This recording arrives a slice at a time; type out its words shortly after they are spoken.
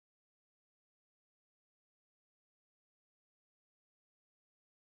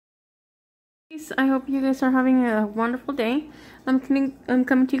I hope you guys are having a wonderful day. I'm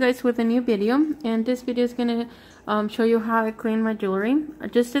coming to you guys with a new video, and this video is gonna show you how I clean my jewelry.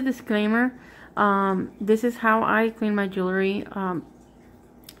 Just a disclaimer, this is how I clean my jewelry.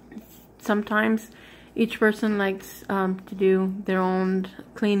 Sometimes each person likes to do their own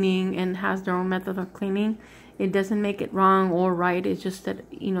cleaning and has their own method of cleaning. It doesn't make it wrong or right. It's just that,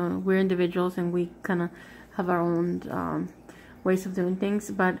 you know, we're individuals and we kind of have our own ways of doing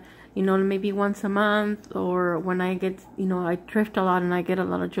things. But you know, maybe once a month, or when I get, you know, I thrift a lot and I get a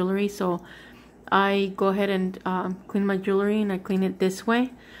lot of jewelry, so I go ahead and clean my jewelry, and I clean it this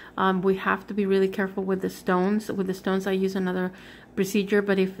way. We have to be really careful with the stones. With the stones, I use another procedure,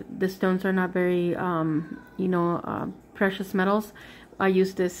 but if the stones are not very, you know, precious metals, I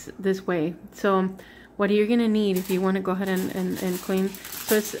use this way. So what you're gonna need if you want to go ahead and clean,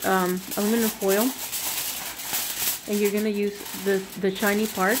 so it's aluminum foil, and you're gonna use the shiny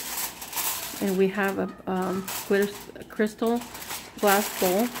part. And we have a crystal glass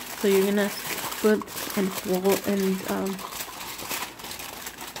bowl, so you're gonna put and fold and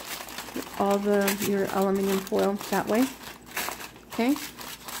all your aluminum foil that way, okay?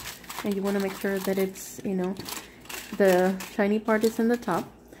 And you want to make sure that it's, you know, the shiny part is in the top,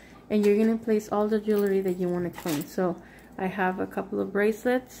 and you're gonna place all the jewelry that you want to clean. So I have a couple of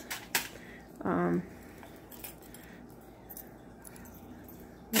bracelets, right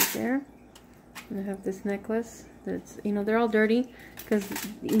there. And I have this necklace that's, you know, they're all dirty because,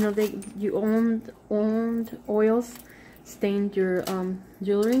 you know, owned oils stained your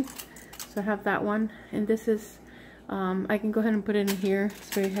jewelry. So I have that one, and this is I can go ahead and put it in here.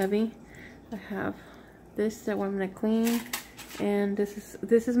 It's very heavy. I have this that I'm gonna clean, and this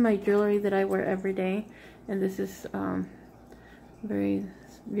is my jewelry that I wear every day, and this is very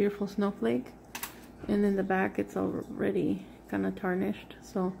beautiful snowflake, and in the back it's already kind of tarnished,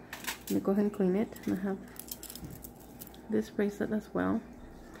 so I'm gonna go ahead and clean it. And I have this bracelet as well.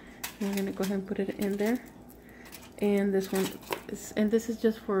 I'm gonna go ahead and put it in there. And this one is, and this is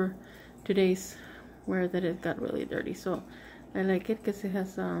just for today's wear that it got really dirty. So I like it because it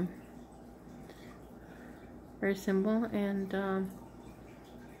has very simple, and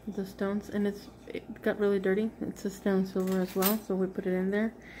the stones, and it got really dirty. It's a stone silver as well, so we put it in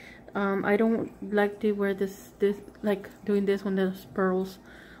there. I don't like to wear this like doing this when there's pearls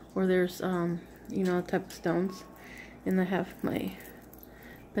or there's you know, type of stones. And I have my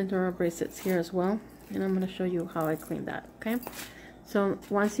pandora bracelets here as well, and I'm going to show you how I clean that. Okay, so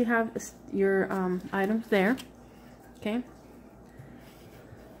once you have your items there, okay,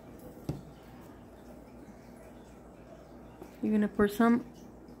 you're going to pour some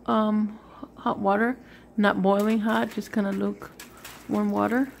hot water, not boiling hot, just kind of lukewarm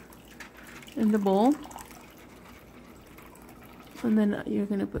water in the bowl. And then you're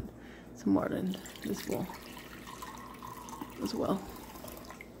gonna put some water in this bowl as well.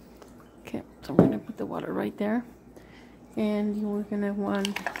 Okay, so we're gonna put the water right there, and you're gonna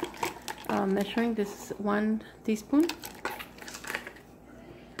want measuring. This is 1 teaspoon,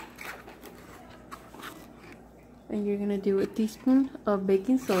 and you're gonna do a teaspoon of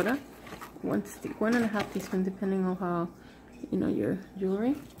baking soda, 1.5 teaspoon, depending on how, you know, your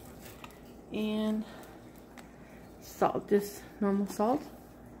jewelry, and salt, just normal salt.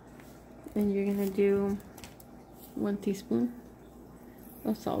 And you're gonna do 1 teaspoon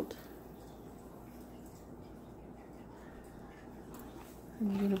of salt,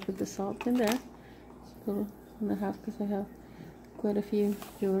 and you're gonna put the salt in there. So I'm gonna have, because I have quite a few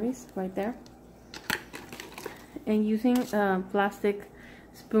jewelries right there. And using a plastic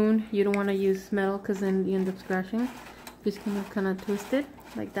spoon, you don't want to use metal because then you end up scratching. Just gonna kind of twist it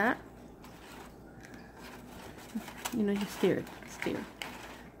like that. You know, you steer.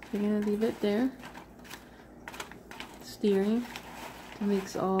 You're gonna leave it there, steering to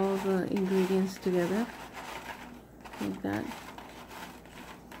mix all the ingredients together like that.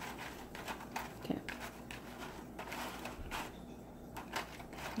 Okay,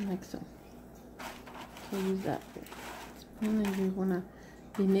 like so. So use that spoon, and you wanna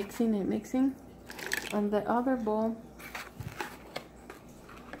be mixing and mixing. On the other bowl,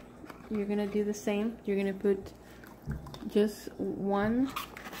 you're gonna do the same. You're gonna put just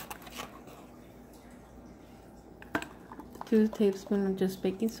 2 tablespoons of just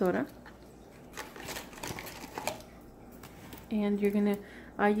baking soda, and you're gonna,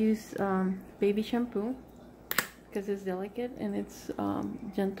 I use baby shampoo because it's delicate and it's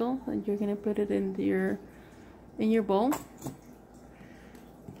gentle, and you're gonna put it in your bowl,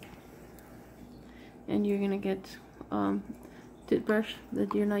 and you're gonna get toothbrush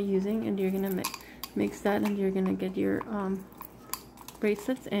that you're not using, and you're gonna mix that, and you're gonna get your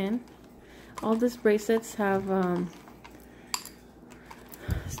bracelets in. all these bracelets have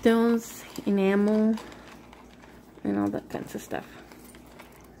stones, enamel, and all that kinds of stuff.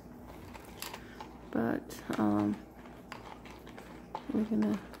 But we're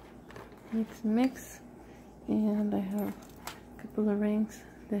gonna mix, and I have a couple of rings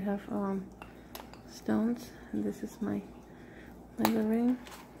that have stones, and this is my other ring,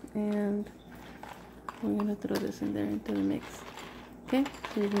 and we're gonna throw this in there into the mix. Okay,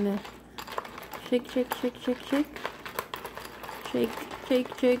 so you're gonna shake, shake, shake, shake, shake, shake,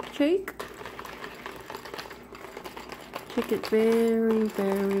 shake, shake, shake. Shake it very,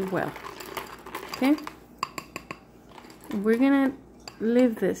 very well. Okay, we're gonna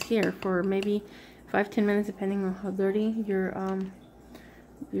leave this here for maybe 5-10 minutes, depending on how dirty your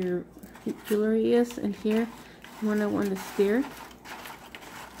jewelry is. And here you want to stir.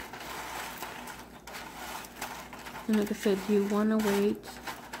 And like I said, you want to wait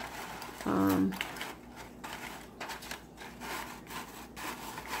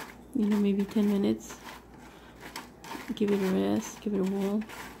you know, maybe 10 minutes. Give it a rest, give it a whirl.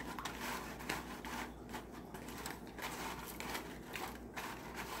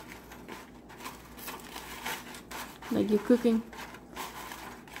 Like you're cooking.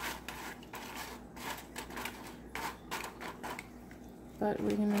 But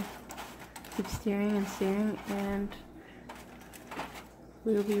we're gonna keep stirring and stirring, and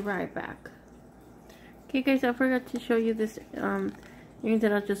we'll be right back. Okay guys, I forgot to show you this earrings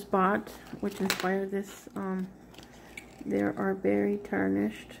that I just bought, which inspired this. They are very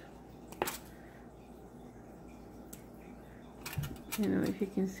tarnished. You know, if you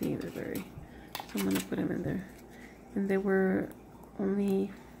can see, they're very, so I'm gonna put them in there. And they were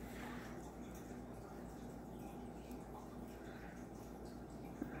only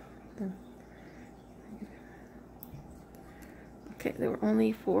they were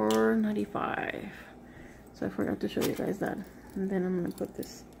only $4.95. So I forgot to show you guys that. And then I'm gonna put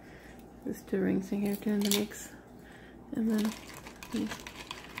these 2 rings in here too in the mix. And then you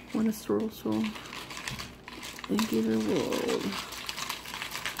want to swirl and give it a whirl.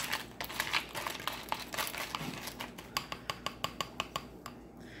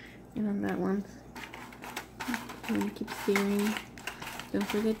 And on that one, I'm gonna keep stirring. Don't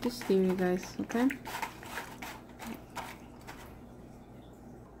forget to stir, you guys, okay?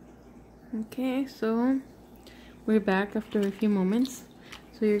 Okay, so we're back after a few moments.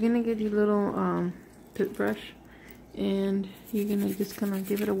 So you're gonna get your little toothbrush, and you're gonna just kind of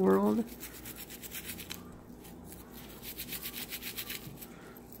give it a whirl.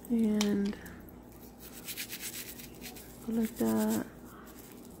 And go like that,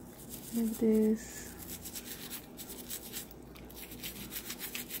 like this.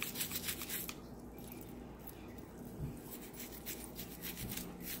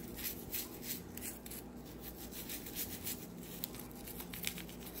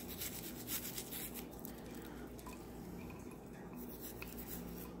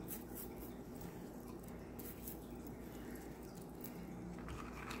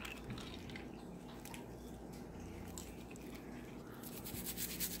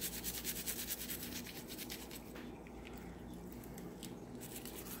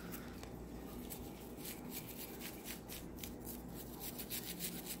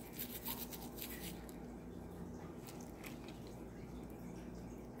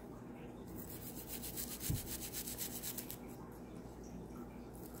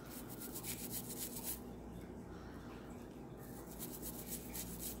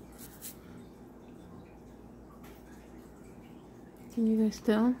 Can you guys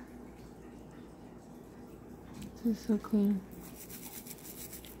tell? This is so clean.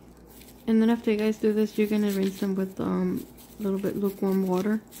 And then after you guys do this, you're gonna rinse them with a little bit lukewarm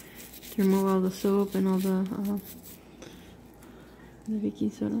water to remove all the soap and all the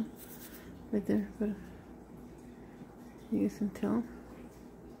baking soda right there. But you guys can tell.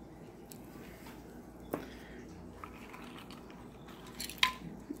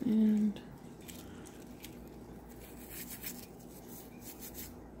 And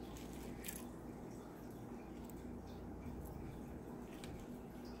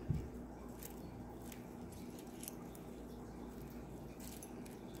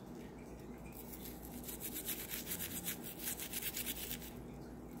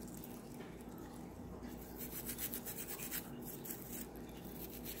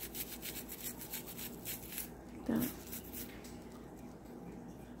that.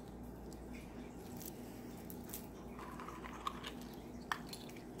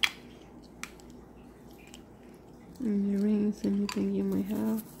 And your rings, anything you might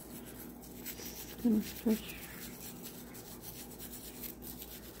have, just gonna stretch.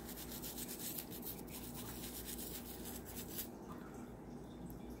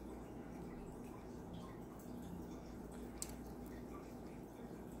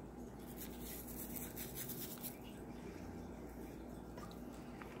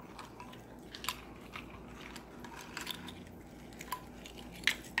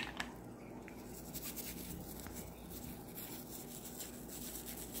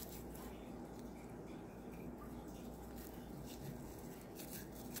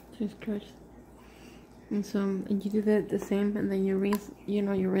 Just stretch. And so, and you do that the same, and then you rinse, you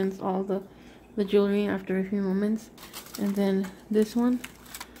know, you rinse all the jewelry after a few moments. And then this one,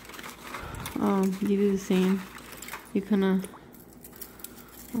 you do the same. You kind of,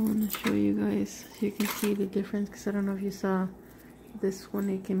 I want to show you guys so you can see the difference, because I don't know if you saw this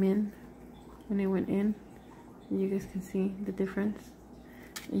when it came in, when it went in. You guys can see the difference.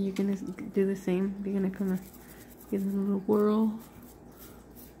 And you're gonna do the same. You're gonna kind of give it a little whirl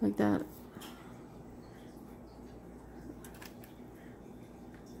like that.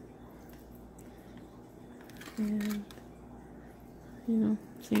 And you know,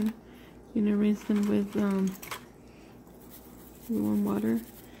 same. You're gonna rinse them with warm water.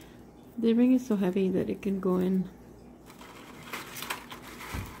 The ring is so heavy that it can go in.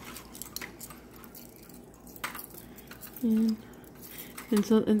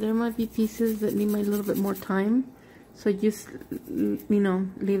 And there might be pieces that need a little bit more time, so just, you know,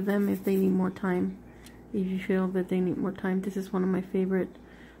 leave them if they need more time. If you feel that they need more time. This is one of my favorite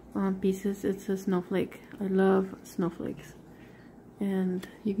pieces. It's a snowflake. I love snowflakes, and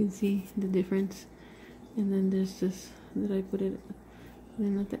you can see the difference. And then there's this that I put it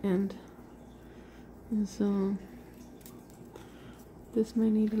in at the end, and so this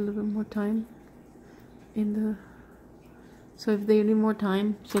might need a little bit more time in the. So if they need more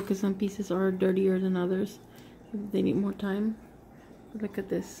time, so because some pieces are dirtier than others, if they need more time, look at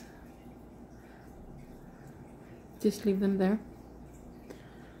this. Just leave them there.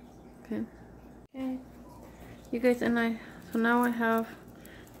 Okay. Okay. You guys, and so now I have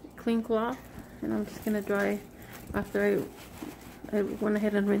clean cloth, and I'm just gonna dry after I went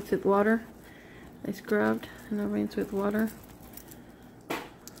ahead and rinsed with water. I scrubbed and I rinsed with water. I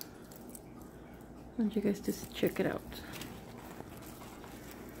want you guys to check it out.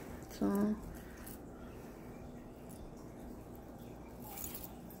 So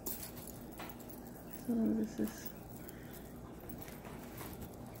this is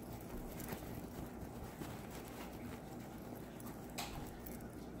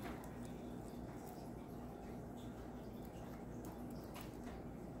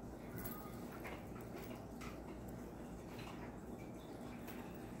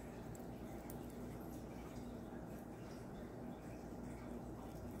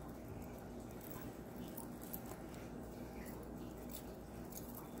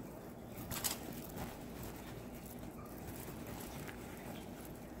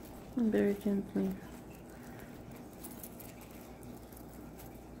very gently.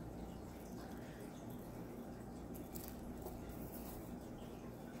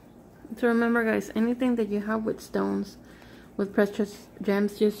 So remember, guys, anything that you have with stones, with precious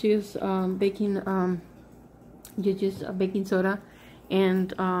gems, just use baking soda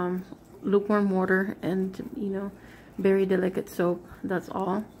and lukewarm water, and you know, very delicate soap. That's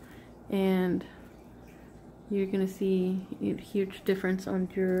all, and you're gonna see a huge difference on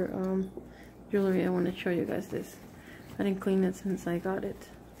your jewelry. I want to show you guys this. I didn't clean it since I got it,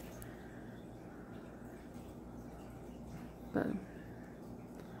 but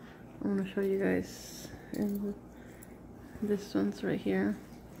I want to show you guys. And this one's right here.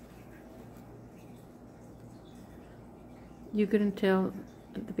 You couldn't tell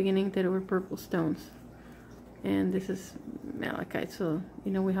at the beginning that it were purple stones, and this is malachite, so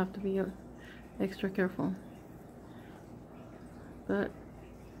you know we have to be extra careful. But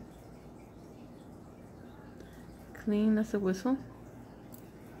clean as a whistle.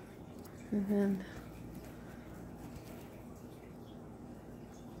 And then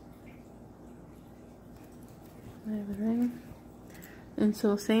I have a ring. And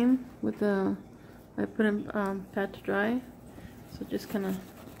so same with the, I put in pad to dry. So just kind of,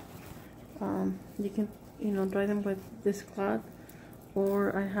 you can, you know, dry them with this cloth,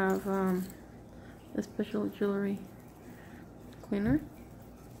 or I have a special jewelry cleaner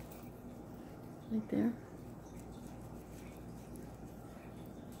right there.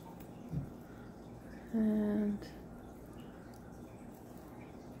 And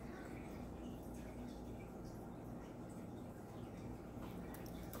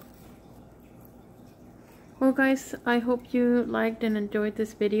well, guys, I hope you liked and enjoyed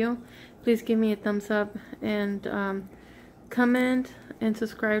this video. Please give me a thumbs up and comment and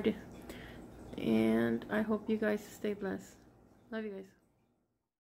subscribe, and I hope you guys stay blessed. Love you guys.